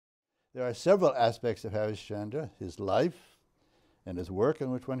There are several aspects of Harish-Chandra, his life and his work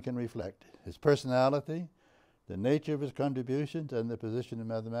on which one can reflect. His personality, the nature of his contributions and the position in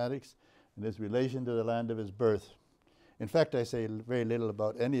mathematics, and his relation to the land of his birth. In fact, I say very little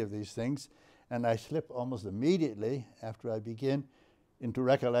about any of these things, and I slip almost immediately after I begin into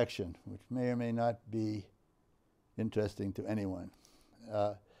recollection, which may or may not be interesting to anyone.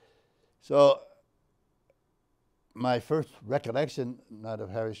 So my first recollection, not of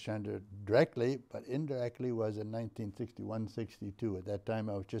Harish-Chandra directly, but indirectly, was in 1961-62. At that time,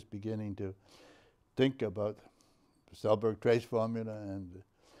 I was just beginning to think about the Selberg trace formula and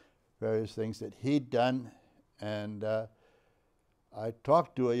various things that he'd done. And I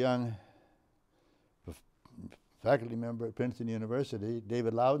talked to a young faculty member at Princeton University,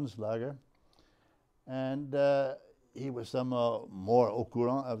 David Lowdenslager, and he was somehow more au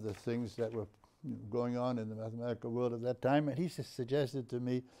courant of the things that were going on in the mathematical world at that time, and he suggested to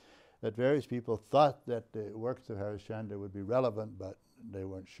me that various people thought that the works of Harish-Chandra would be relevant, but they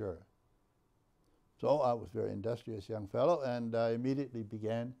weren't sure. So I was a very industrious young fellow, and I immediately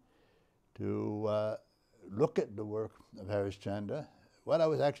began to look at the work of Harish-Chandra. What I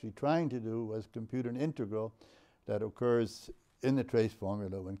was actually trying to do was compute an integral that occurs in the trace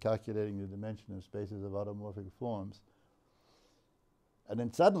formula when calculating the dimension of spaces of automorphic forms. And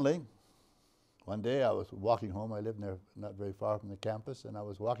then suddenly, one day I was walking home. I lived there not very far from the campus, and I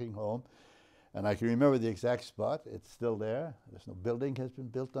was walking home, and I can remember the exact spot. It's still there. There's no building has been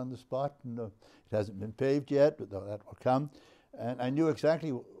built on the spot. No, it hasn't been paved yet, but that will come. And I knew exactly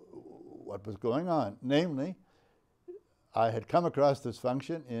what was going on. Namely, I had come across this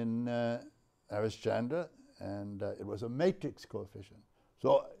function in Harish-Chandra, and it was a matrix coefficient.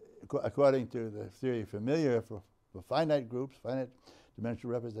 So according to the theory familiar for finite groups, finite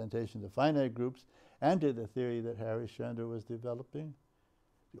dimensional representations of finite groups, and to the theory that Harish-Chandra was developing,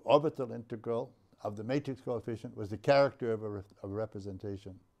 the orbital integral of the matrix coefficient was the character of a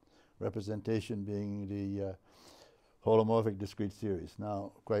representation. Representation being the holomorphic discrete series,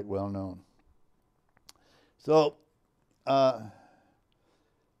 now quite well known. So that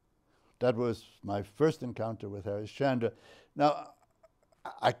was my first encounter with Harish-Chandra. Now,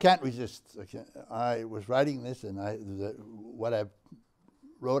 I can't resist. I was writing this, and what I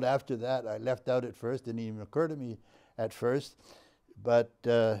wrote after that, I left out at first. Didn't even occur to me at first. But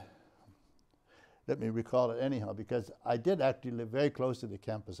let me recall it anyhow, because I did actually live very close to the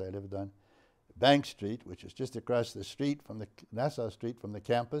campus. I lived on Bank Street, which is just across the street from the Nassau Street from the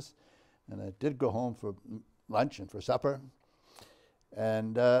campus. And I did go home for lunch and for supper.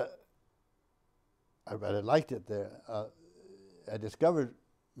 And I rather liked it there. I discovered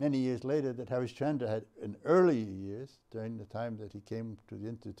many years later that Harish-Chandra had, in early years, during the time that he came to the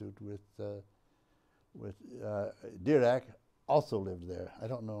Institute with Dirac, also lived there. I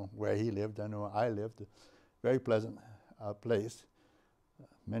don't know where he lived. I know where I lived. A very pleasant place.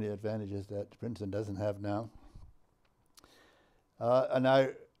 Many advantages that Princeton doesn't have now. And I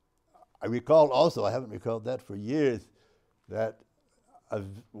recall also, I haven't recalled that for years, that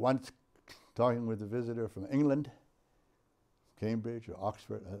I've once talking with a visitor from England, Cambridge or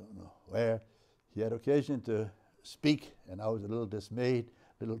Oxford, I don't know where, he had occasion to speak, and I was a little dismayed,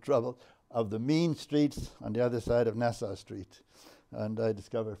 a little troubled, of the mean streets on the other side of Nassau Street. And I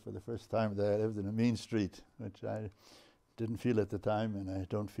discovered for the first time that I lived in a mean street, which I didn't feel at the time, and I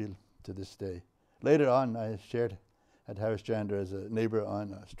don't feel to this day. Later on, I had Harish-Chandra as a neighbor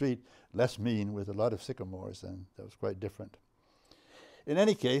on a street, less mean, with a lot of sycamores, and that was quite different. In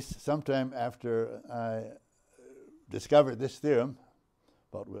any case, sometime after I discovered this theorem,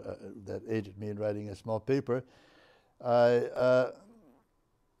 about that aided me in writing a small paper, I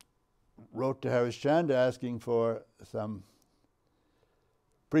wrote to Harish-Chandra asking for some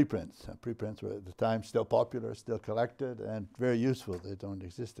preprints. Preprints were at the time still popular, still collected, and very useful. They don't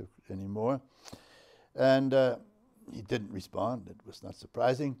exist anymore. And he didn't respond. It was not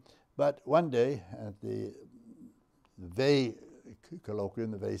surprising. But one day at the VEI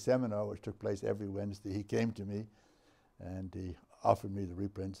colloquium, the VEI seminar, which took place every Wednesday, he came to me and he offered me the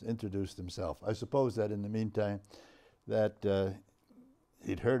reprints, introduced himself. I suppose that in the meantime that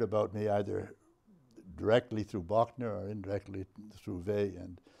he'd heard about me either directly through Bachner or indirectly through VEI,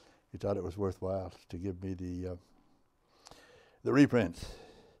 and he thought it was worthwhile to give me the reprints.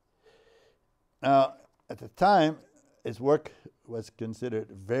 Now, at the time, his work was considered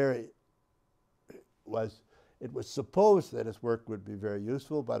it was supposed that his work would be very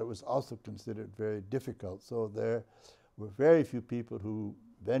useful, but it was also considered very difficult. So there were very few people who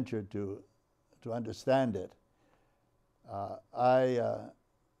ventured to understand it.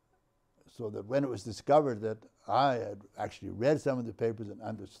 So that when it was discovered that I had actually read some of the papers and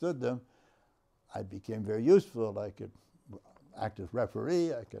understood them, I became very useful. I could act as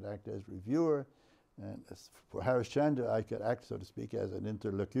referee, I could act as reviewer, and for Harish-Chandra, I could act, so to speak, as an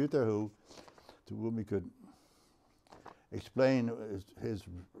interlocutor to whom he could explain his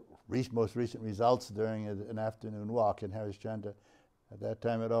most recent results during an afternoon walk. And Harish-Chandra, at that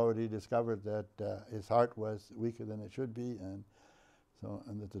time, had already discovered that his heart was weaker than it should be, and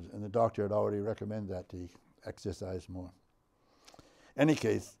the doctor had already recommended that he exercise more. Any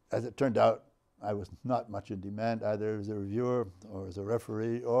case, as it turned out, I was not much in demand either as a reviewer or as a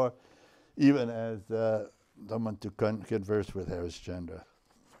referee or even as someone to converse with Harish-Chandra.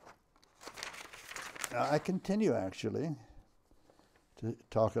 Now, I continue actually to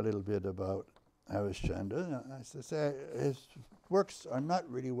talk a little bit about Harish-Chandra. As I say, his works are not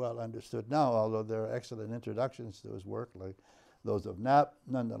really well understood now, although there are excellent introductions to his work, like those of Knapp.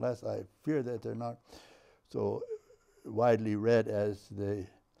 Nonetheless, I fear that they're not so widely read as they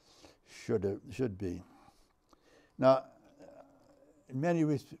should be. Now, in many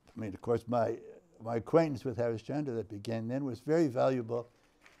respects, I mean, of course, my acquaintance with Harish-Chandra that began then was very valuable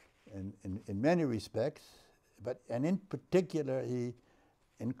in many respects, and in particular, he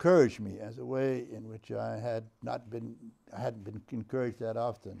encouraged me as a way in which I hadn't been encouraged that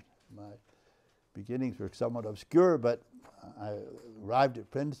often. My beginnings were somewhat obscure, but I arrived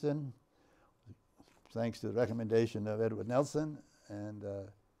at Princeton thanks to the recommendation of Edward Nelson, and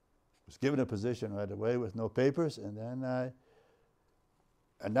was given a position right away with no papers, and then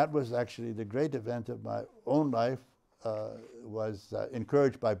and that was actually the great event of my own life, was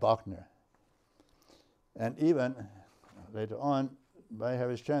encouraged by Bachner, and even later on by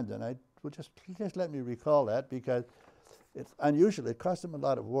Harish-Chandra. And I would just let me recall that because it's unusual. It cost him a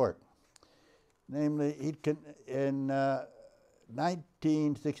lot of work. Namely, in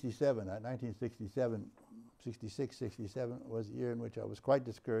 1967, 66, 67 was a year in which I was quite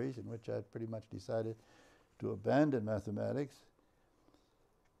discouraged, in which I had pretty much decided to abandon mathematics.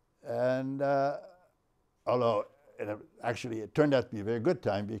 And although actually it turned out to be a very good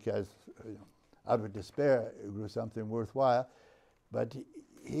time because out of despair it grew something worthwhile. But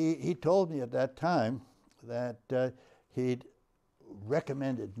he told me at that time that he'd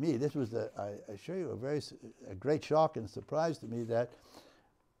recommended me. This was, I assure you, a great shock and surprise to me, that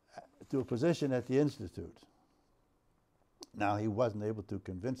to a position at the Institute. Now, he wasn't able to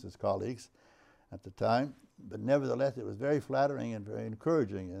convince his colleagues at the time, but nevertheless, it was very flattering and very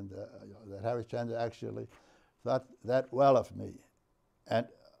encouraging, and that Harish-Chandra actually thought that well of me. And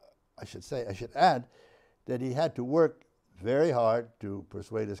I should add that he had to work very hard to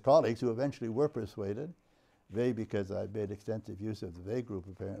persuade his colleagues, who eventually were persuaded, they because I made extensive use of the they group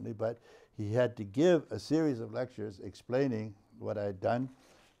apparently, but he had to give a series of lectures explaining what I had done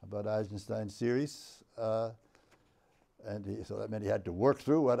about Eisenstein's series, and so that meant he had to work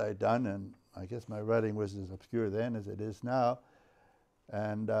through what I'd done, and I guess my writing was as obscure then as it is now.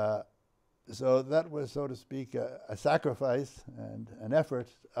 And so that was, so to speak, a sacrifice and an effort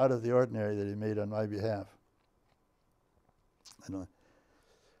out of the ordinary that he made on my behalf.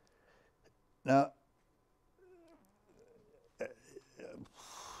 Now,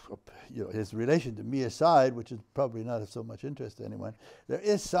 his relation to me aside, which is probably not of so much interest to anyone, there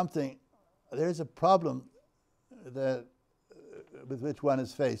is a problem that with which one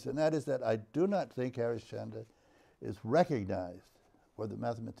is faced, and that is that I do not think Harish-Chandra is recognized for the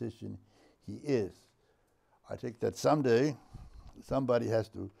mathematician he is. I think that someday somebody has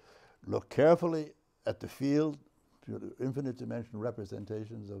to look carefully at the field, the infinite dimensional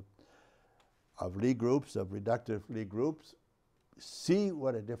representations of Lie groups, of reductive Lie groups, see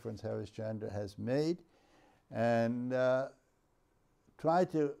what a difference Harish-Chandra has made, and try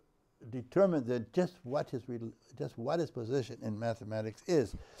to determine that just what his position in mathematics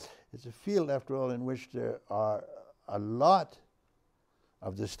is. It's a field, after all, in which there are a lot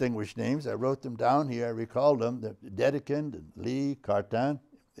of distinguished names. I wrote them down here. I recall them: the Dedekind, Lie, Cartan,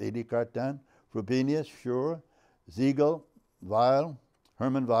 Élie Cartan, Frobenius, Schur, Siegel, Weil,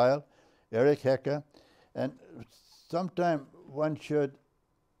 Hermann Weil, Erich Hecke, and sometime one should,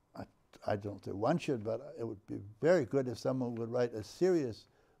 I don't say one should, but it would be very good if someone would write a serious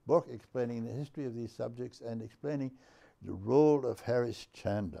book explaining the history of these subjects and explaining the role of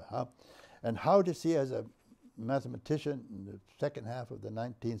Harish-Chandra, and how does he, as a mathematician in the second half of the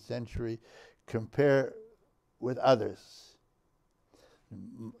 19th century, compare with others.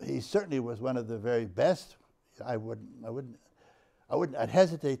 He certainly was one of the very best. I'd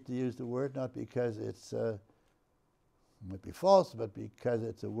hesitate to use the word, not because it's might be false, but because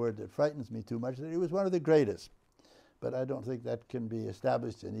it's a word that frightens me too much, that he was one of the greatest. But I don't think that can be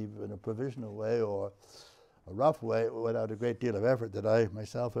established in even a provisional way or a rough way without a great deal of effort that I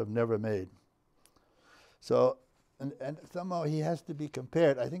myself have never made. So, and somehow he has to be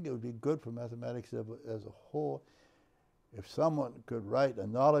compared. I think it would be good for mathematics as a whole if someone could write a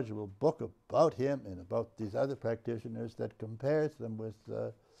knowledgeable book about him and about these other practitioners that compares them with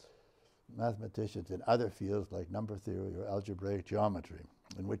mathematicians in other fields like number theory or algebraic geometry,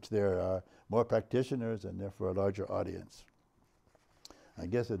 in which there are more practitioners and therefore a larger audience. I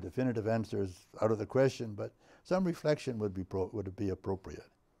guess a definitive answer is out of the question, but some reflection would be appropriate.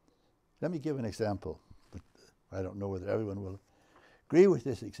 Let me give an example. I don't know whether everyone will agree with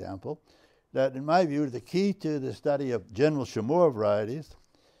this example, that in my view the key to the study of general Chamorro varieties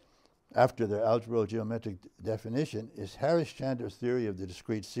after their algebral geometric definition is Harish-Chandra's theory of the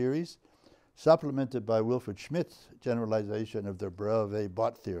discrete series, supplemented by Wilfried Schmidt's generalization of the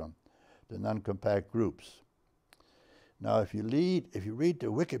Bravais-Bott theorem, the non-compact groups. Now, if you read the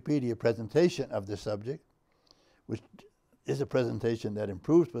Wikipedia presentation of the subject, which is a presentation that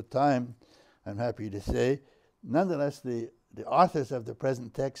improves with time, I'm happy to say, nonetheless, the authors of the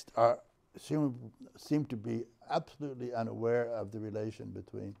present text seem to be absolutely unaware of the relation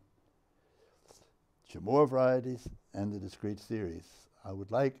between Chamorro varieties and the discrete series. I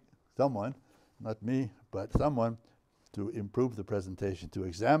would like someone, not me, but someone, to improve the presentation, to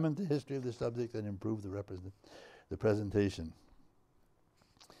examine the history of the subject and improve the presentation.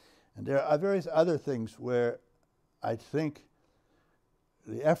 And there are various other things where I think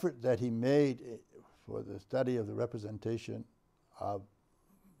the effort that he made for the study of the representation of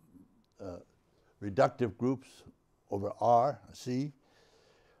reductive groups over R, C,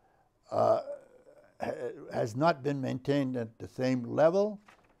 has not been maintained at the same level.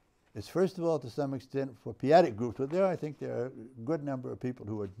 It's first of all to some extent for p-adic groups, but I think there are a good number of people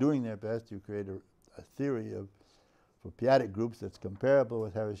who are doing their best to create a theory for p-adic groups that's comparable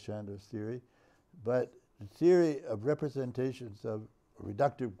with Harish-Chandra's theory. But the theory of representations of a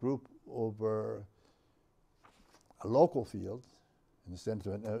reductive group over a local field, in the sense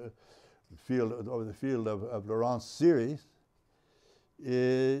of over the field of Laurent's series,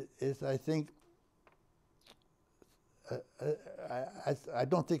 is I think, I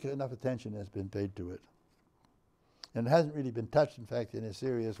don't think enough attention has been paid to it. And it hasn't really been touched, in fact, in a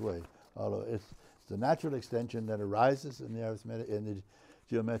serious way, although it's the natural extension that arises in the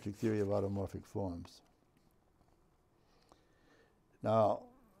geometric theory of automorphic forms. Now,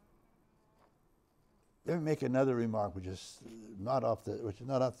 let me make another remark, which is not off the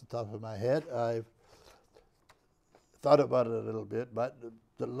top of my head. I've thought about it a little bit, but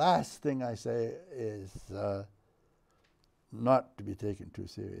the last thing I say is not to be taken too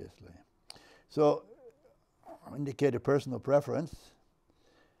seriously. So, I'll indicate a personal preference,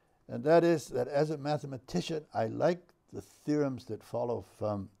 and that is that as a mathematician, I like the theorems that follow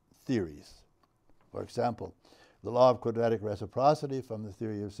from theories. For example, the law of quadratic reciprocity from the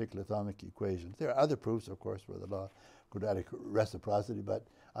theory of cyclothomic equations. There are other proofs, of course, for the law of quadratic reciprocity, but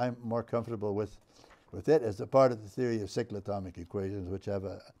I'm more comfortable with it as a part of the theory of cyclothomic equations, which have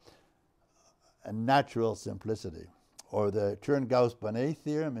a natural simplicity. Or the Chern-Gauss-Bonnet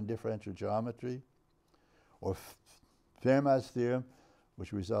theorem in differential geometry, or Fermat's theorem,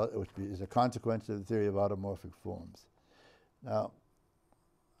 which is a consequence of the theory of automorphic forms. Now,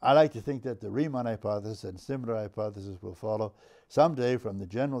 I like to think that the Riemann hypothesis and similar hypotheses will follow someday from the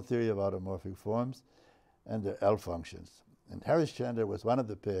general theory of automorphic forms and their L functions. And Harish-Chandra was one of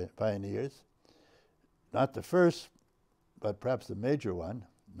the pioneers, not the first, but perhaps the major one,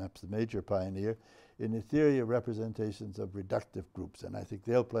 perhaps the major pioneer, in the theory of representations of reductive groups. And I think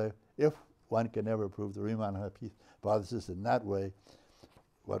they'll play, if one can ever prove the Riemann hypothesis in that way,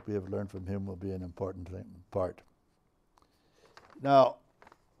 what we have learned from him will be an important part. Now,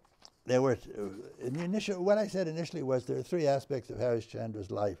 there were, in the initial, what I said initially was there are three aspects of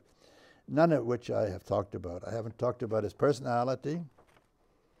Harish-Chandra's life, none of which I have talked about. I haven't talked about his personality,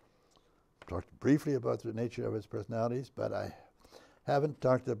 talked briefly about the nature of his personalities, but I haven't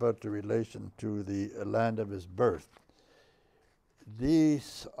talked about the relation to the land of his birth.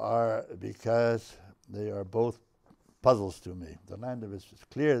 These are because they are both puzzles to me. It's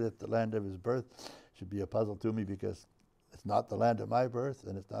clear that the land of his birth should be a puzzle to me because it's not the land of my birth,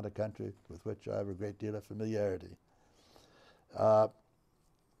 and it's not a country with which I have a great deal of familiarity. I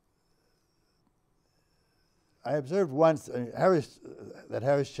observed once that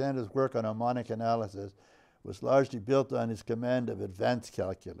Harish-Chandra's work on harmonic analysis was largely built on his command of advanced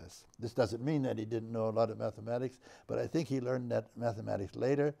calculus. This doesn't mean that he didn't know a lot of mathematics, but I think he learned that mathematics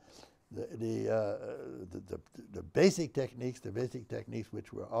later. The basic techniques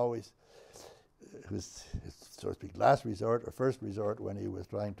which were always his, so to speak, last resort or first resort when he was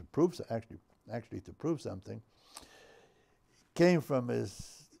trying to prove, actually actually to prove something, came from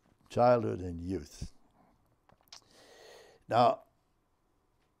his childhood and youth. Now,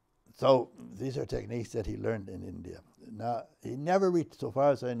 so these are techniques that he learned in India. Now, he never, so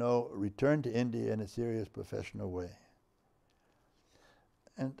far as I know, returned to India in a serious professional way.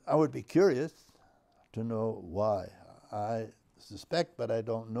 And I would be curious to know why. I suspect, but I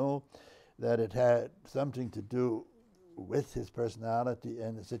don't know, that it had something to do with his personality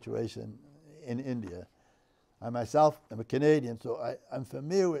and the situation in India. I myself am a Canadian, so I'm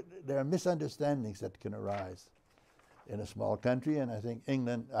familiar with, there are misunderstandings that can arise in a small country, and I think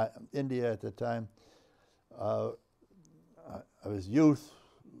India at the time of his youth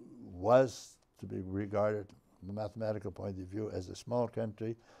was to be regarded from a mathematical point of view as a small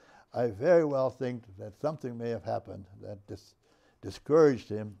country. I very well think that something may have happened that discouraged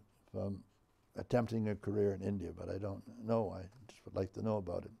him from attempting a career in India, but I don't know. I just would like to know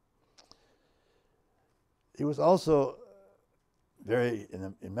about it. He was also very,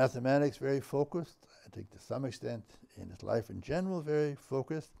 in mathematics, very focused. I think to some extent in his life in general, very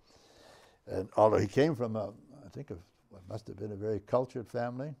focused. And although he came from I think what must have been a very cultured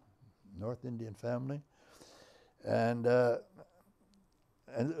family, North Indian family,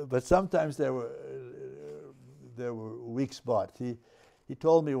 but sometimes there were weak spots. He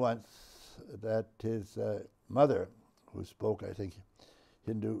told me once that his mother, who spoke, I think,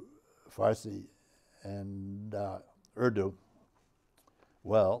 Hindu, Farsi, and Urdu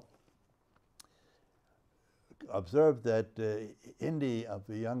well, observed that Hindi of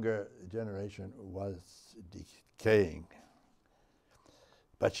the younger generation was decaying.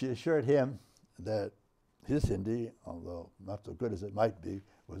 But she assured him that his Hindi, although not so good as it might be,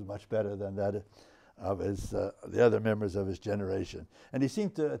 was much better than that of the other members of his generation. And he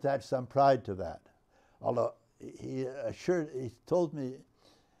seemed to attach some pride to that. Although he told me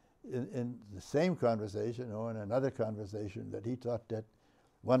in the same conversation or in another conversation that he thought that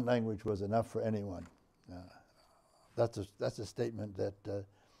one language was enough for anyone. That's a statement that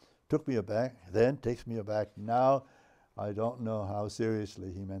took me aback then, takes me aback now. I don't know how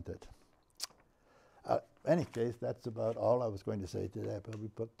seriously he meant it. In any case, that's about all I was going to say today. I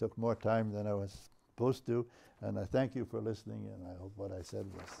probably took more time than I was supposed to, and I thank you for listening, and I hope what I said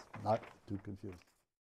was not too confusing.